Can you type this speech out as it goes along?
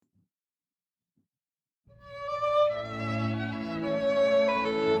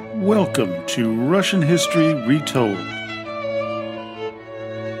Welcome to Russian History Retold,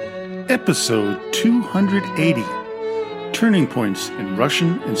 Episode 280, Turning Points in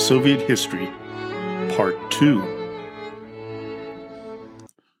Russian and Soviet History, Part 2.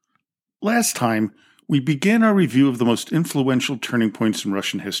 Last time, we began our review of the most influential turning points in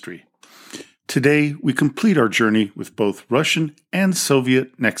Russian history. Today, we complete our journey with both Russian and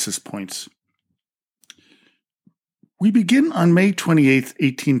Soviet nexus points. We begin on May 28,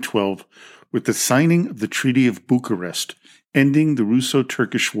 1812, with the signing of the Treaty of Bucharest, ending the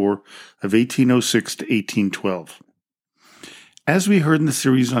Russo-Turkish War of 1806 to 1812. As we heard in the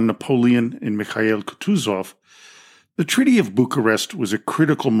series on Napoleon and Mikhail Kutuzov, the Treaty of Bucharest was a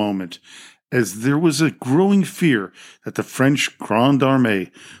critical moment, as there was a growing fear that the French Grande Armée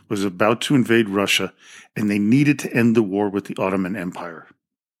was about to invade Russia, and they needed to end the war with the Ottoman Empire.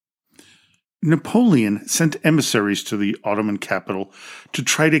 Napoleon sent emissaries to the Ottoman capital to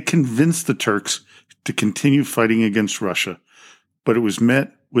try to convince the Turks to continue fighting against Russia, but it was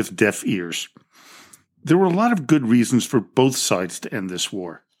met with deaf ears. There were a lot of good reasons for both sides to end this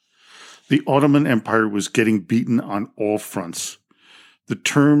war. The Ottoman Empire was getting beaten on all fronts. The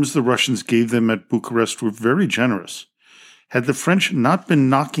terms the Russians gave them at Bucharest were very generous. Had the French not been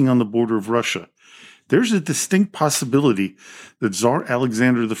knocking on the border of Russia, there's a distinct possibility that Tsar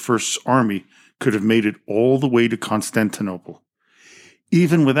Alexander I's army could have made it all the way to Constantinople.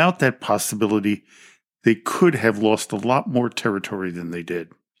 Even without that possibility, they could have lost a lot more territory than they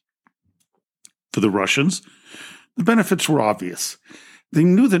did. For the Russians, the benefits were obvious. They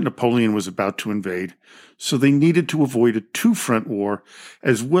knew that Napoleon was about to invade, so they needed to avoid a two-front war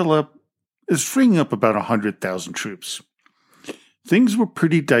as well as freeing up about 100,000 troops. Things were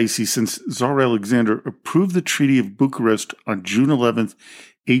pretty dicey since Tsar Alexander approved the Treaty of Bucharest on June 11,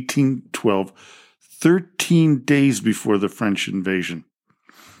 1812, 13 days before the French invasion.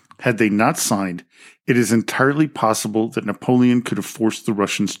 Had they not signed, it is entirely possible that Napoleon could have forced the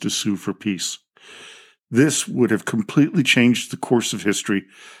Russians to sue for peace. This would have completely changed the course of history,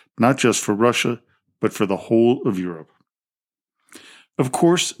 not just for Russia, but for the whole of Europe. Of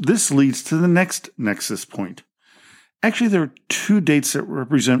course, this leads to the next nexus point. Actually, there are two dates that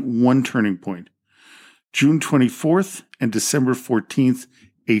represent one turning point: June 24th and December 14th,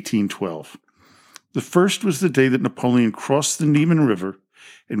 1812. The first was the day that Napoleon crossed the Niemen River,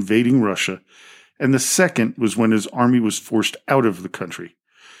 invading Russia, and the second was when his army was forced out of the country.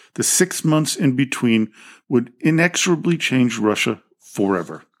 The 6 months in between would inexorably change Russia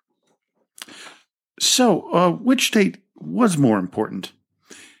forever. So, which date was more important?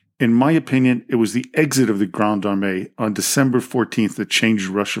 In my opinion, it was the exit of the Grande Armée on December 14th that changed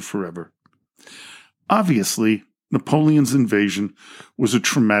Russia forever. Obviously, Napoleon's invasion was a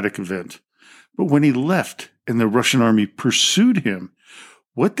traumatic event, but when he left and the Russian army pursued him,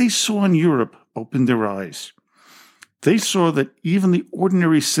 what they saw in Europe opened their eyes. They saw that even the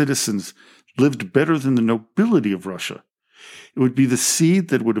ordinary citizens lived better than the nobility of Russia. It would be the seed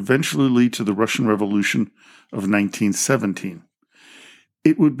that would eventually lead to the Russian Revolution of 1917.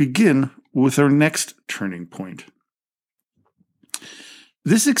 It would begin with our next turning point.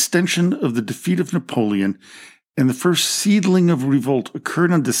 This extension of the defeat of Napoleon and the first seedling of revolt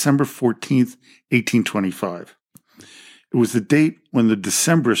occurred on December 14th, 1825. It was the date when the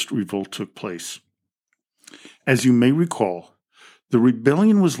Decembrist revolt took place. As you may recall, the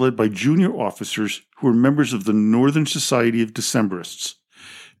rebellion was led by junior officers who were members of the Northern Society of Decembrists,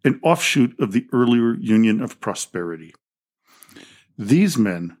 an offshoot of the earlier Union of Prosperity. These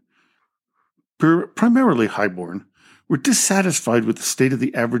men, primarily highborn, were dissatisfied with the state of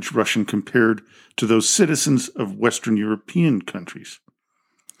the average Russian compared to those citizens of Western European countries.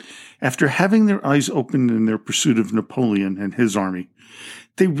 After having their eyes opened in their pursuit of Napoleon and his army,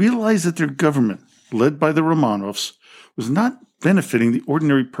 they realized that their government, led by the Romanovs, was not benefiting the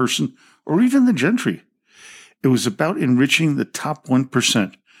ordinary person or even the gentry. It was about enriching the top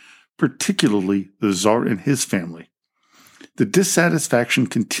 1%, particularly the Tsar and his family. The dissatisfaction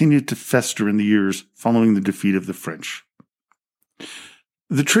continued to fester in the years following the defeat of the French.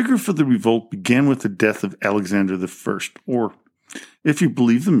 The trigger for the revolt began with the death of Alexander I, or, if you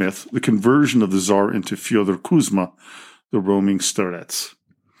believe the myth, the conversion of the Tsar into Fyodor Kuzma, the roaming starets.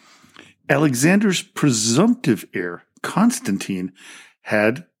 Alexander's presumptive heir, Constantine,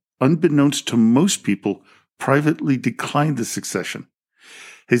 had, unbeknownst to most people, privately declined the succession.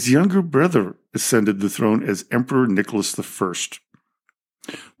 His younger brother ascended the throne as Emperor Nicholas I.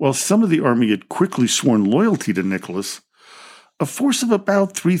 While some of the army had quickly sworn loyalty to Nicholas, a force of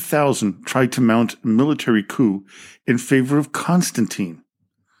about 3,000 tried to mount a military coup in favor of Constantine.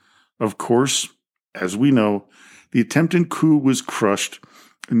 Of course, as we know, the attempted coup was crushed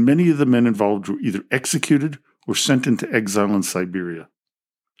and many of the men involved were either executed or sent into exile in Siberia.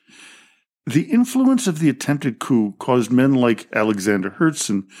 The influence of the attempted coup caused men like Alexander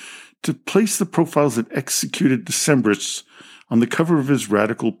Herzen to place the profiles of executed Decembrists on the cover of his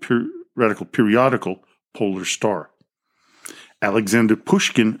radical periodical, Polar Star. Alexander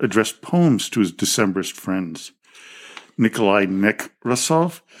Pushkin addressed poems to his Decembrist friends. Nikolai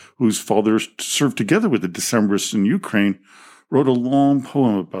Nekrasov, whose father served together with the Decembrists in Ukraine, wrote a long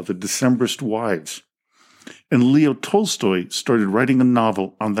poem about the Decembrist wives. And Leo Tolstoy started writing a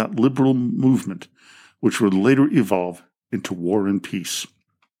novel on that liberal movement, which would later evolve into War and Peace.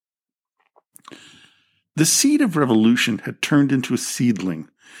 The seed of revolution had turned into a seedling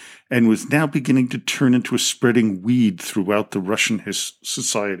and was now beginning to turn into a spreading weed throughout the Russian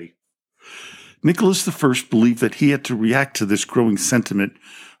society. Nicholas I believed that he had to react to this growing sentiment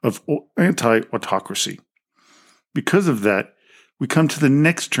of anti-autocracy. Because of that, we come to the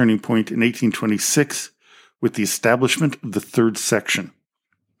next turning point in 1826 with the establishment of the Third Section.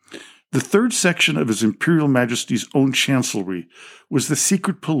 The Third Section of His Imperial Majesty's own chancellery was the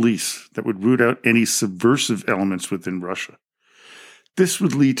secret police that would root out any subversive elements within Russia. This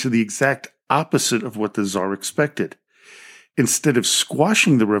would lead to the exact opposite of what the Tsar expected. Instead of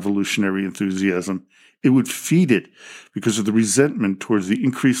squashing the revolutionary enthusiasm, it would feed it because of the resentment towards the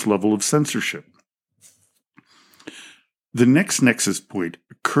increased level of censorship. The next nexus point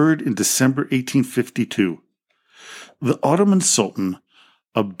occurred in December 1852. The Ottoman Sultan,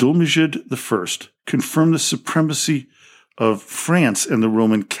 Abdülmecid I, confirmed the supremacy of France and the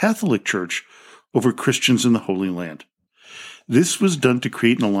Roman Catholic Church over Christians in the Holy Land. This was done to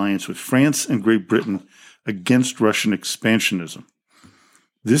create an alliance with France and Great Britain against Russian expansionism.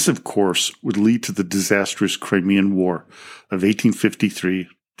 This, of course, would lead to the disastrous Crimean War of 1853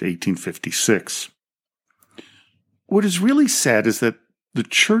 to 1856. What is really sad is that the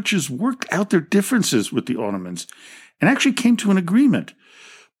churches worked out their differences with the Ottomans and actually came to an agreement.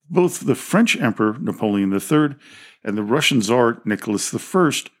 Both the French Emperor, Napoleon III, and the Russian Tsar, Nicholas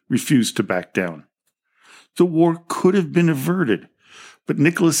I, refused to back down. The war could have been averted, but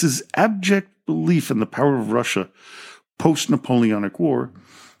Nicholas's abject belief in the power of Russia post-Napoleonic War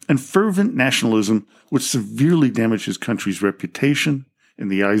and fervent nationalism would severely damage his country's reputation in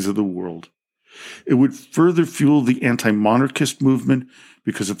the eyes of the world. It would further fuel the anti-monarchist movement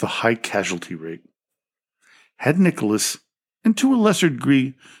because of the high casualty rate. Had Nicholas, and to a lesser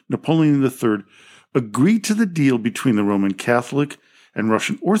degree Napoleon III, agreed to the deal between the Roman Catholic and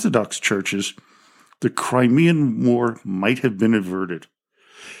Russian Orthodox churches, the Crimean War might have been averted.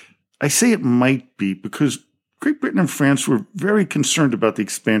 I say it might be because Great Britain and France were very concerned about the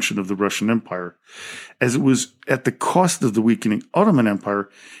expansion of the Russian Empire, as it was at the cost of the weakening Ottoman Empire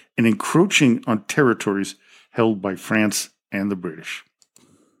and encroaching on territories held by France and the British.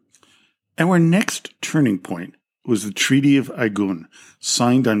 Our next turning point was the Treaty of Aigun,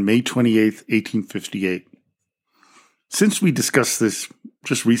 signed on May 28, 1858. Since we discussed this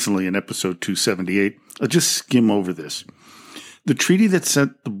just recently in episode 278, I'll just skim over this. The treaty that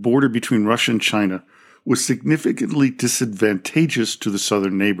set the border between Russia and China was significantly disadvantageous to the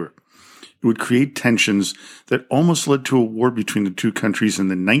southern neighbor. It would create tensions that almost led to a war between the two countries in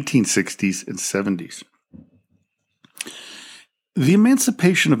the 1960s and 70s. The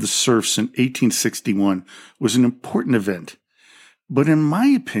emancipation of the serfs in 1861 was an important event, but in my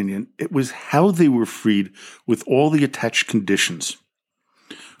opinion, it was how they were freed with all the attached conditions.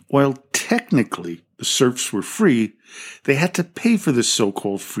 While technically the serfs were free, they had to pay for this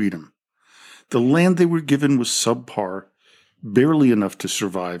so-called freedom. The land they were given was subpar, barely enough to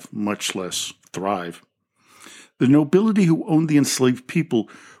survive, much less thrive. The nobility who owned the enslaved people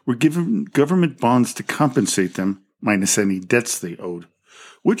were given government bonds to compensate them, minus any debts they owed,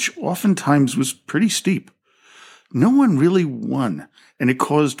 which oftentimes was pretty steep. No one really won, and it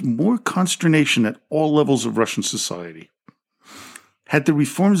caused more consternation at all levels of Russian society. Had the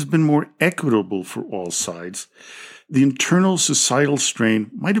reforms been more equitable for all sides, the internal societal strain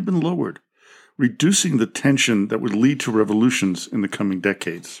might have been lowered, reducing the tension that would lead to revolutions in the coming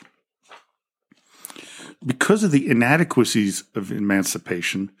decades. Because of the inadequacies of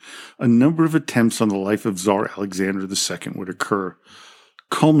emancipation, a number of attempts on the life of Tsar Alexander II would occur,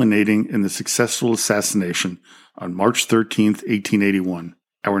 culminating in the successful assassination on March 13, 1881,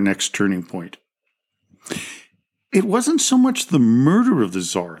 our next turning point. It wasn't so much the murder of the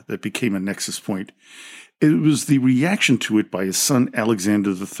Tsar that became a nexus point, it was the reaction to it by his son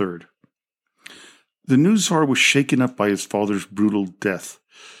Alexander III. The new Tsar was shaken up by his father's brutal death,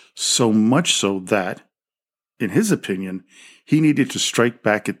 so much so that, in his opinion, he needed to strike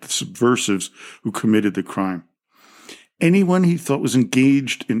back at the subversives who committed the crime. Anyone he thought was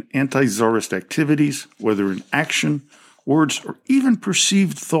engaged in anti-Tsarist activities, whether in action, words, or even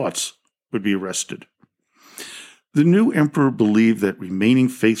perceived thoughts, would be arrested. The new emperor believed that remaining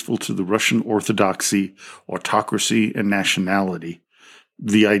faithful to the Russian orthodoxy, autocracy, and nationality,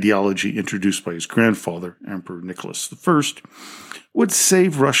 the ideology introduced by his grandfather, Emperor Nicholas I, would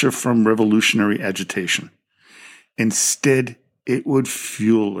save Russia from revolutionary agitation. Instead, it would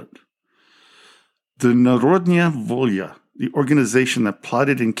fuel it. The Narodnaya Volya, the organization that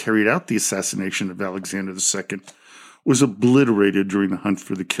plotted and carried out the assassination of Alexander II, was obliterated during the hunt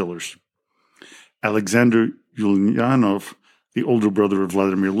for the killers. Alexander Ulyanov, the older brother of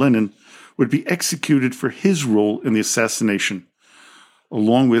Vladimir Lenin, would be executed for his role in the assassination,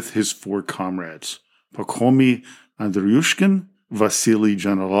 along with his 4 comrades, Pakhomy Andriushkin, Vasily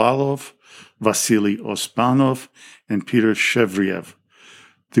Generalov, Vasily Osmanov, and Peter Shevriev.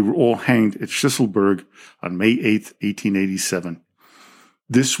 They were all hanged at Shlisselburg on May 8, 1887.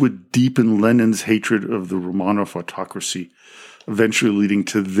 This would deepen Lenin's hatred of the Romanov autocracy, eventually leading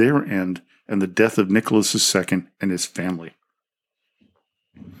to their end and the death of Nicholas II and his family.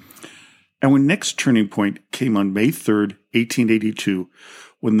 Our next turning point came on May 3, 1882,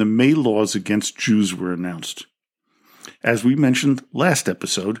 when the May laws against Jews were announced. As we mentioned last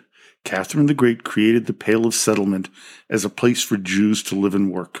episode, Catherine the Great created the Pale of Settlement as a place for Jews to live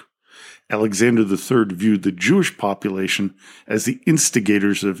and work. Alexander III viewed the Jewish population as the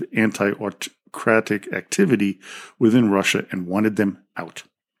instigators of anti-autocratic activity within Russia and wanted them out.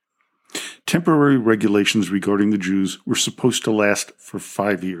 Temporary regulations regarding the Jews were supposed to last for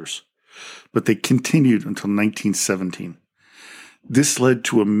 5 years, but they continued until 1917. This led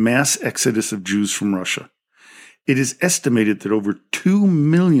to a mass exodus of Jews from Russia. It is estimated that over 2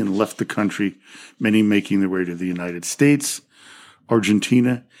 million left the country, many making their way to the United States,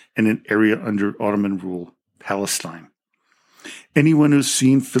 Argentina, and an area under Ottoman rule, Palestine. Anyone who's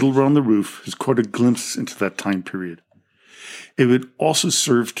seen Fiddler on the Roof has caught a glimpse into that time period. It would also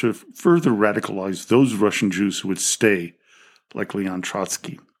serve to further radicalize those Russian Jews who would stay, like Leon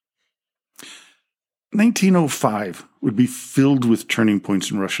Trotsky. 1905 would be filled with turning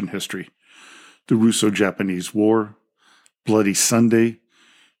points in Russian history. The Russo-Japanese War, Bloody Sunday,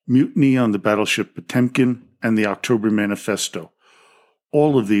 mutiny on the battleship Potemkin, and the October Manifesto.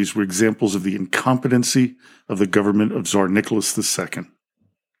 All of these were examples of the incompetency of the government of Tsar Nicholas II.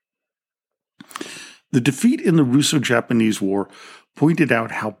 The defeat in the Russo-Japanese War pointed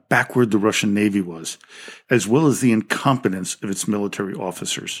out how backward the Russian Navy was, as well as the incompetence of its military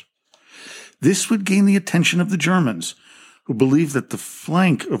officers. This would gain the attention of the Germans, who believed that the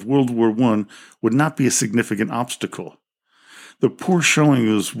flank of World War I would not be a significant obstacle. The poor showing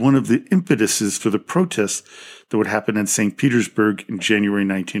was one of the impetuses for the protests that would happen in St. Petersburg in January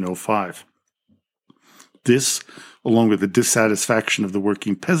 1905. This, along with the dissatisfaction of the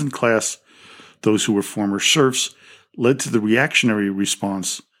working peasant class, those who were former serfs, led to the reactionary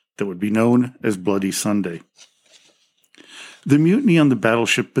response that would be known as Bloody Sunday. The mutiny on the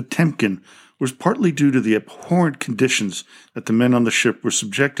battleship Potemkin was partly due to the abhorrent conditions that the men on the ship were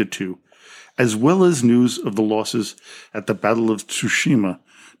subjected to, as well as news of the losses at the Battle of Tsushima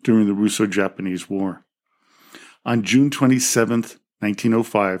during the Russo-Japanese War. On June 27,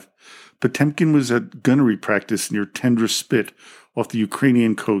 1905, Potemkin was at gunnery practice near Tendra Spit off the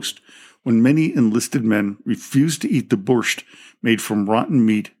Ukrainian coast when many enlisted men refused to eat the borscht made from rotten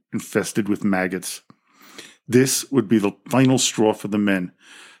meat infested with maggots. This would be the final straw for the men,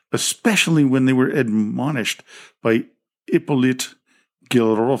 especially when they were admonished by Ippolit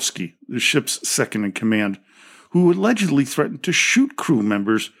Galerovsky, the ship's second-in-command, who allegedly threatened to shoot crew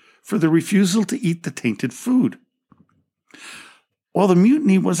members for their refusal to eat the tainted food. While the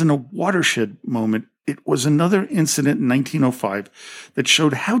mutiny wasn't a watershed moment, it was another incident in 1905 that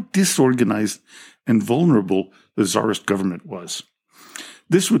showed how disorganized and vulnerable the Tsarist government was.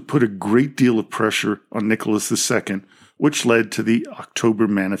 This would put a great deal of pressure on Nicholas II, which led to the October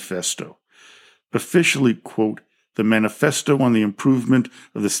Manifesto. Officially, quote, the Manifesto on the Improvement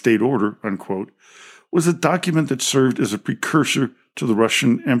of the State Order, unquote, was a document that served as a precursor to the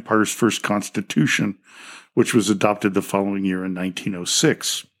Russian Empire's first constitution, which was adopted the following year in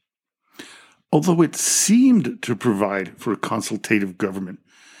 1906. Although it seemed to provide for a consultative government,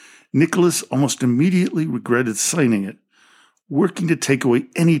 Nicholas almost immediately regretted signing it, working to take away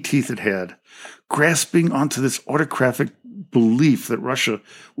any teeth it had, grasping onto this autocratic belief that Russia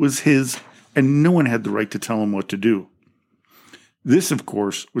was his and no one had the right to tell him what to do. This, of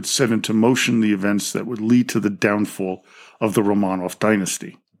course, would set into motion the events that would lead to the downfall of the Romanov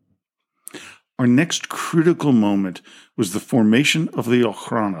dynasty. Our next critical moment was the formation of the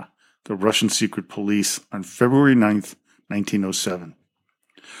Okhrana, the Russian secret police, on February 9th, 1907.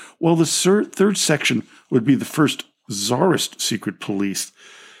 While the third section would be the first Tsarist secret police,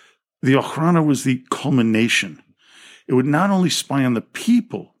 the Okhrana was the culmination. It would not only spy on the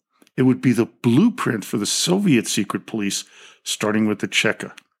people, it would be the blueprint for the Soviet secret police, starting with the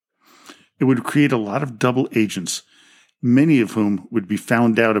Cheka. It would create a lot of double agents, many of whom would be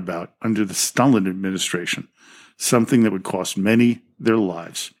found out about under the Stalin administration, something that would cost many their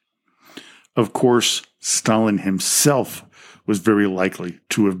lives. Of course, Stalin himself was very likely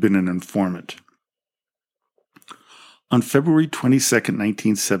to have been an informant. On February 22,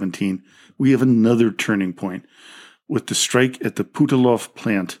 1917, we have another turning point with the strike at the Putilov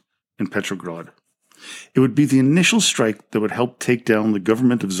plant in Petrograd. It would be the initial strike that would help take down the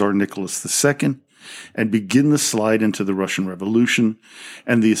government of Tsar Nicholas II and begin the slide into the Russian Revolution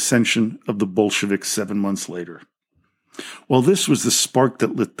and the ascension of the Bolsheviks 7 months later. While this was the spark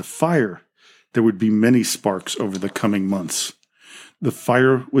that lit the fire, there would be many sparks over the coming months. The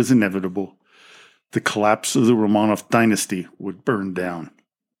fire was inevitable. The collapse of the Romanov dynasty would burn down.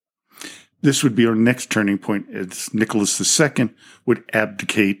 This would be our next turning point as Nicholas II would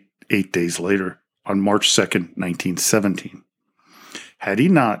abdicate 8 days later on March 2, 1917. Had he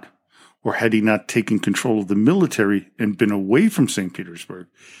not taken control of the military and been away from St. Petersburg,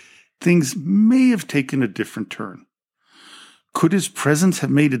 things may have taken a different turn. Could his presence have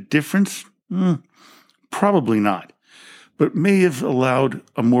made a difference? Probably not, but may have allowed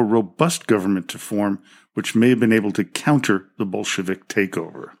a more robust government to form, which may have been able to counter the Bolshevik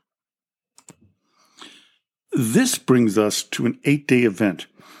takeover. This brings us to an 8-day event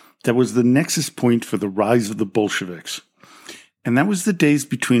that was the nexus point for the rise of the Bolsheviks, and that was the days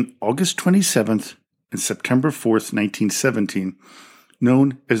between August 27th and September 4th, 1917,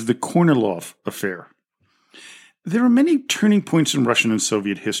 known as the Kornilov Affair. There are many turning points in Russian and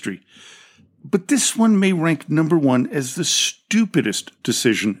Soviet history, but this one may rank number one as the stupidest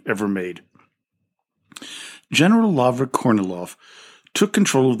decision ever made. General Lavra Kornilov took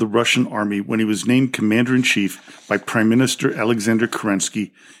control of the Russian army when he was named commander-in-chief by Prime Minister Alexander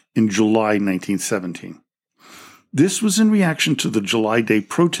Kerensky in July 1917. This was in reaction to the July Day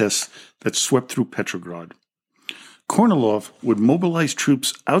protests that swept through Petrograd. Kornilov would mobilize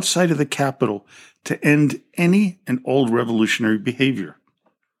troops outside of the capital to end any and all revolutionary behavior.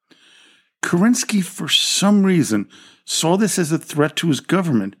 Kerensky, for some reason, saw this as a threat to his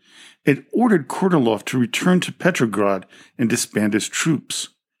government and ordered Kornilov to return to Petrograd and disband his troops.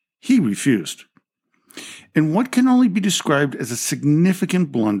 He refused. In what can only be described as a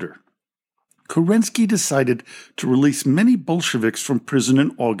significant blunder, Kerensky decided to release many Bolsheviks from prison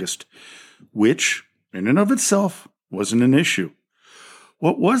in August, which, in and of itself, wasn't an issue.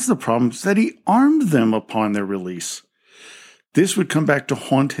 What was the problem is that he armed them upon their release. This would come back to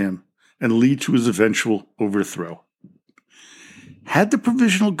haunt him and lead to his eventual overthrow. Had the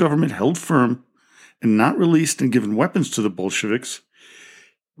provisional government held firm and not released and given weapons to the Bolsheviks,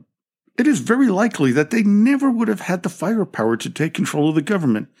 it is very likely that they never would have had the firepower to take control of the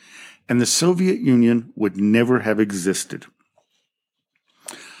government, and the Soviet Union would never have existed.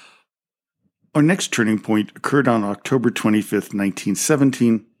 Our next turning point occurred on October 25th,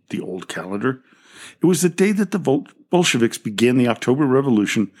 1917, the old calendar. It was the day that the Bolsheviks began the October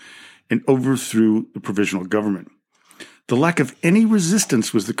Revolution and overthrew the provisional government. The lack of any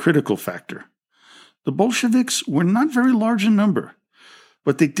resistance was the critical factor. The Bolsheviks were not very large in number,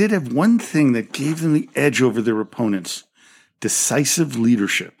 but they did have one thing that gave them the edge over their opponents: decisive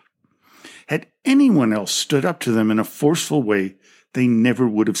leadership. Had anyone else stood up to them in a forceful way, they never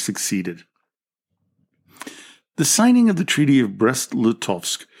would have succeeded. The signing of the Treaty of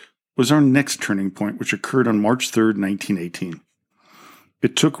Brest-Litovsk was our next turning point, which occurred on March 3, 1918.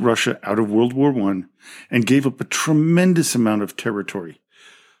 It took Russia out of World War I and gave up a tremendous amount of territory,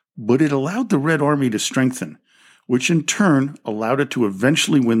 but it allowed the Red Army to strengthen, which in turn allowed it to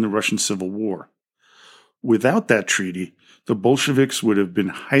eventually win the Russian Civil War. Without that treaty, the Bolsheviks would have been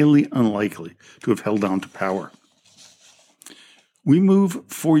highly unlikely to have held on to power. We move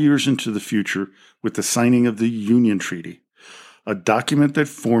 4 years into the future with the signing of the Union Treaty, a document that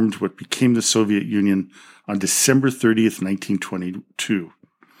formed what became the Soviet Union on December 30th, 1922.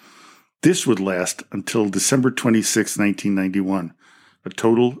 This would last until December 26, 1991, a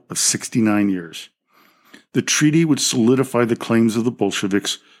total of 69 years. The treaty would solidify the claims of the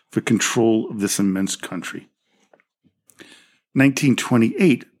Bolsheviks for control of this immense country.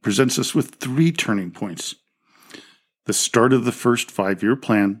 1928 presents us with 3 turning points: the start of the first 5-year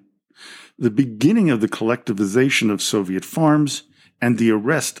plan, the beginning of the collectivization of Soviet farms, and the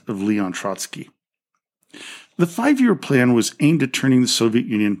arrest of Leon Trotsky. The 5-year plan was aimed at turning the Soviet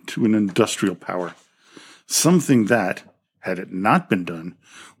Union to an industrial power, something that, had it not been done,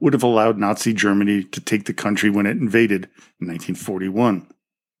 would have allowed Nazi Germany to take the country when it invaded in 1941.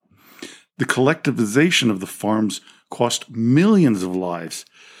 The collectivization of the farms cost millions of lives,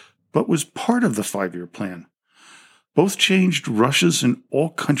 but was part of the 5-year plan. Both changed Russia's and all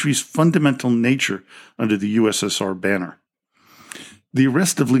countries' fundamental nature under the USSR banner. The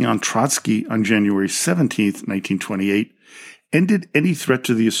arrest of Leon Trotsky on January 17, 1928, ended any threat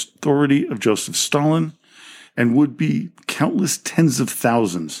to the authority of Joseph Stalin and would be countless tens of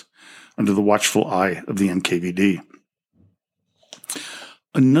thousands under the watchful eye of the NKVD.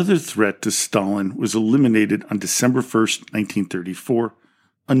 Another threat to Stalin was eliminated on December 1, 1934,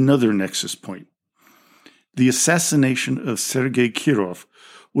 another nexus point. The assassination of Sergei Kirov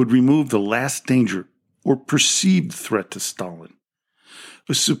would remove the last danger or perceived threat to Stalin.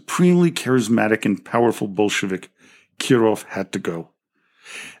 A supremely charismatic and powerful Bolshevik, Kirov had to go.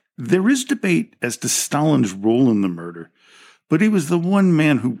 There is debate as to Stalin's role in the murder, but he was the one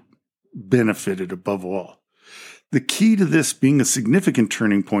man who benefited above all. The key to this being a significant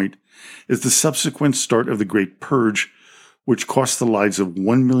turning point is the subsequent start of the Great Purge, which cost the lives of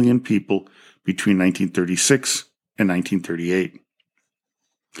 1 million people between 1936 and 1938.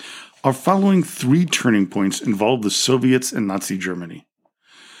 Our following 3 turning points involve the Soviets and Nazi Germany.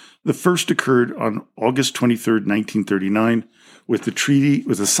 The first occurred on August 23, 1939, with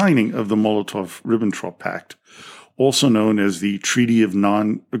the signing of the Molotov-Ribbentrop Pact, also known as the Treaty of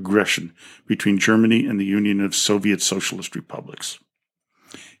Non-Aggression between Germany and the Union of Soviet Socialist Republics.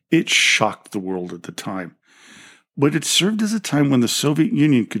 It shocked the world at the time, but it served as a time when the Soviet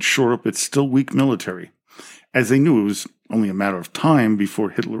Union could shore up its still weak military, as they knew it was only a matter of time before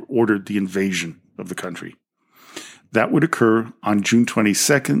Hitler ordered the invasion of the country. That would occur on June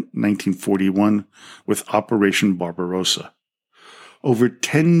 22, 1941, with Operation Barbarossa. Over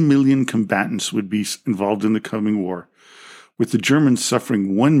 10 million combatants would be involved in the coming war, with the Germans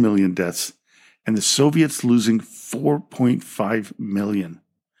suffering 1 million deaths and the Soviets losing 4.5 million.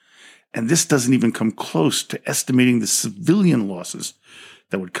 And this doesn't even come close to estimating the civilian losses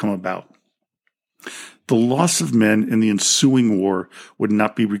that would come about. The loss of men in the ensuing war would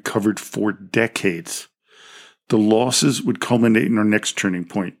not be recovered for decades. The losses would culminate in our next turning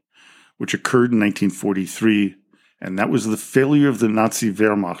point, which occurred in 1943, and that was the failure of the Nazi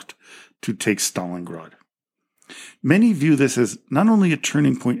Wehrmacht to take Stalingrad. Many view this as not only a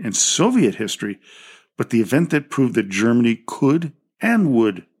turning point in Soviet history, but the event that proved that Germany could and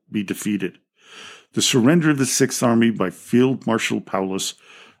would be defeated. The surrender of the Sixth Army by Field Marshal Paulus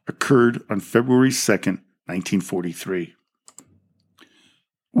occurred on February 2, 1943.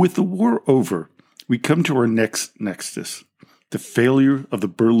 With the war over, we come to our next nexus, the failure of the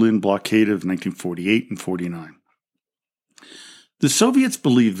Berlin blockade of 1948 and 49. The Soviets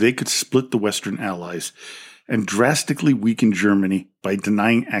believed they could split the Western Allies and drastically weaken Germany by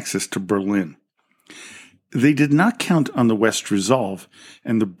denying access to Berlin. They did not count on the West's resolve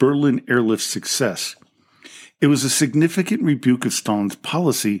and the Berlin airlift's success. It was a significant rebuke of Stalin's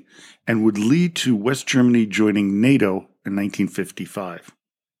policy and would lead to West Germany joining NATO in 1955.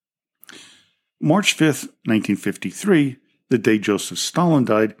 March 5, 1953, the day Joseph Stalin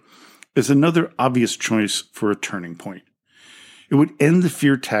died, is another obvious choice for a turning point. It would end the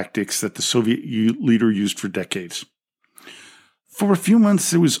fear tactics that the Soviet leader used for decades. For a few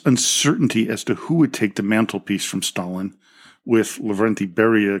months, there was uncertainty as to who would take the mantelpiece from Stalin, with Lavrenti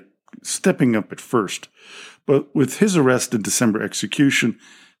Beria stepping up at first. But with his arrest and December execution,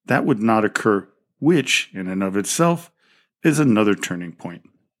 that would not occur, which, in and of itself, is another turning point.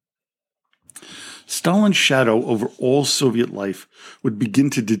 Stalin's shadow over all Soviet life would begin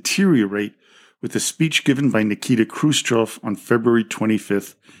to deteriorate with a speech given by Nikita Khrushchev on February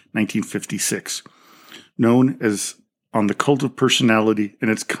 25, 1956, known as On the Cult of Personality and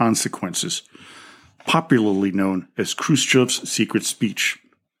Its Consequences, popularly known as Khrushchev's secret speech.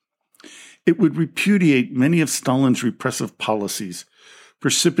 It would repudiate many of Stalin's repressive policies,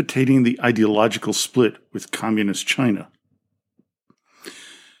 precipitating the ideological split with Communist China.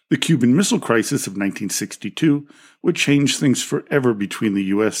 The Cuban Missile Crisis of 1962 would change things forever between the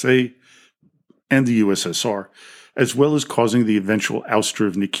USA and the USSR, as well as causing the eventual ouster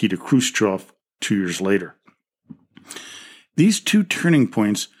of Nikita Khrushchev 2 years later. These 2 turning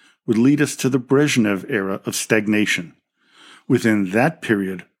points would lead us to the Brezhnev era of stagnation. Within that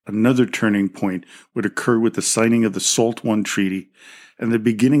period, another turning point would occur with the signing of the SALT I Treaty and the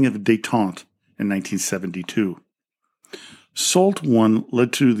beginning of détente in 1972. SALT I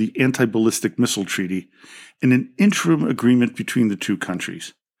led to the Anti-Ballistic Missile Treaty and an interim agreement between the 2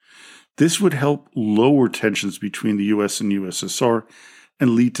 countries. This would help lower tensions between the US and USSR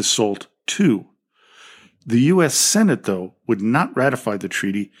and lead to SALT II. The U.S. Senate, though, would not ratify the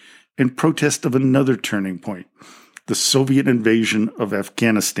treaty in protest of another turning point, the Soviet invasion of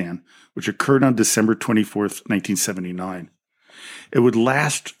Afghanistan, which occurred on December 24, 1979. It would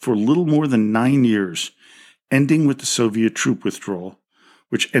last for little more than 9 years, ending with the Soviet troop withdrawal,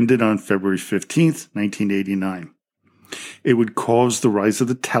 which ended on February 15, 1989. It would cause the rise of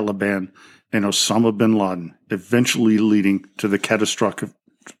the Taliban and Osama bin Laden, eventually leading to the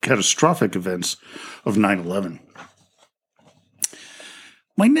catastrophic events of 9/11.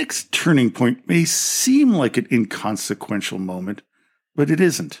 My next turning point may seem like an inconsequential moment, but it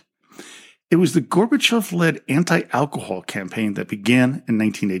isn't. It was the Gorbachev-led anti-alcohol campaign that began in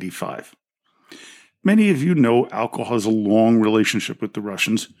 1985. Many of you know alcohol has a long relationship with the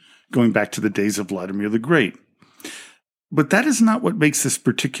Russians, going back to the days of Vladimir the Great. But that is not what makes this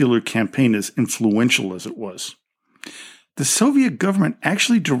particular campaign as influential as it was. The Soviet government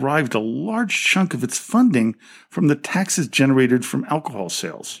actually derived a large chunk of its funding from the taxes generated from alcohol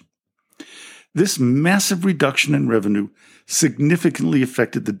sales. This massive reduction in revenue significantly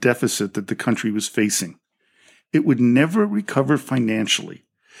affected the deficit that the country was facing. It would never recover financially.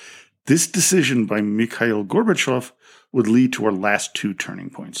 This decision by Mikhail Gorbachev would lead to our last two turning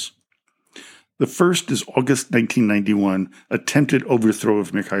points. The first is August 1991 attempted overthrow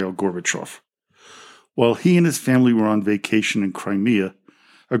of Mikhail Gorbachev. While he and his family were on vacation in Crimea,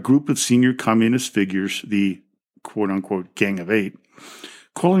 a group of senior communist figures, the quote-unquote Gang of Eight,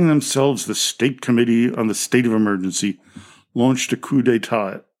 calling themselves the State Committee on the State of Emergency, launched a coup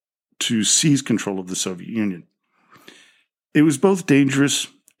d'etat to seize control of the Soviet Union. It was both dangerous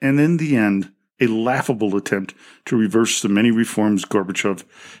and, in the end, a laughable attempt to reverse the many reforms Gorbachev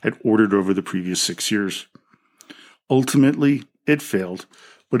had ordered over the previous 6 years. Ultimately, it failed,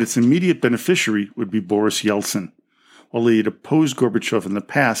 but its immediate beneficiary would be Boris Yeltsin. While he had opposed Gorbachev in the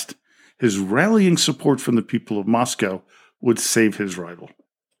past, his rallying support from the people of Moscow would save his rival.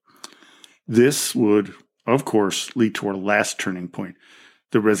 This would, of course, lead to our last turning point,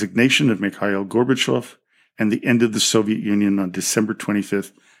 the resignation of Mikhail Gorbachev and the end of the Soviet Union on December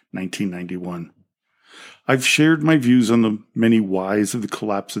 25th, 1991. I've shared my views on the many whys of the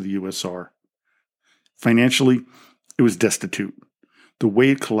collapse of the USSR. Financially, it was destitute. The way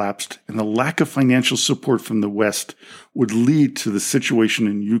it collapsed and the lack of financial support from the West would lead to the situation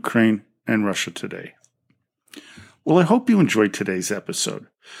in Ukraine and Russia today. Well, I hope you enjoyed today's episode.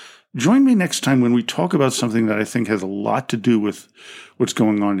 Join me next time when we talk about something that I think has a lot to do with what's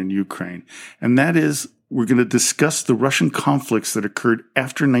going on in Ukraine, and that is we're going to discuss the Russian conflicts that occurred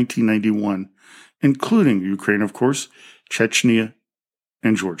after 1991, including Ukraine, of course, Chechnya,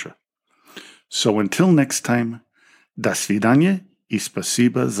 and Georgia. So until next time, до свидания и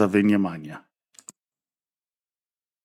спасибо за внимание.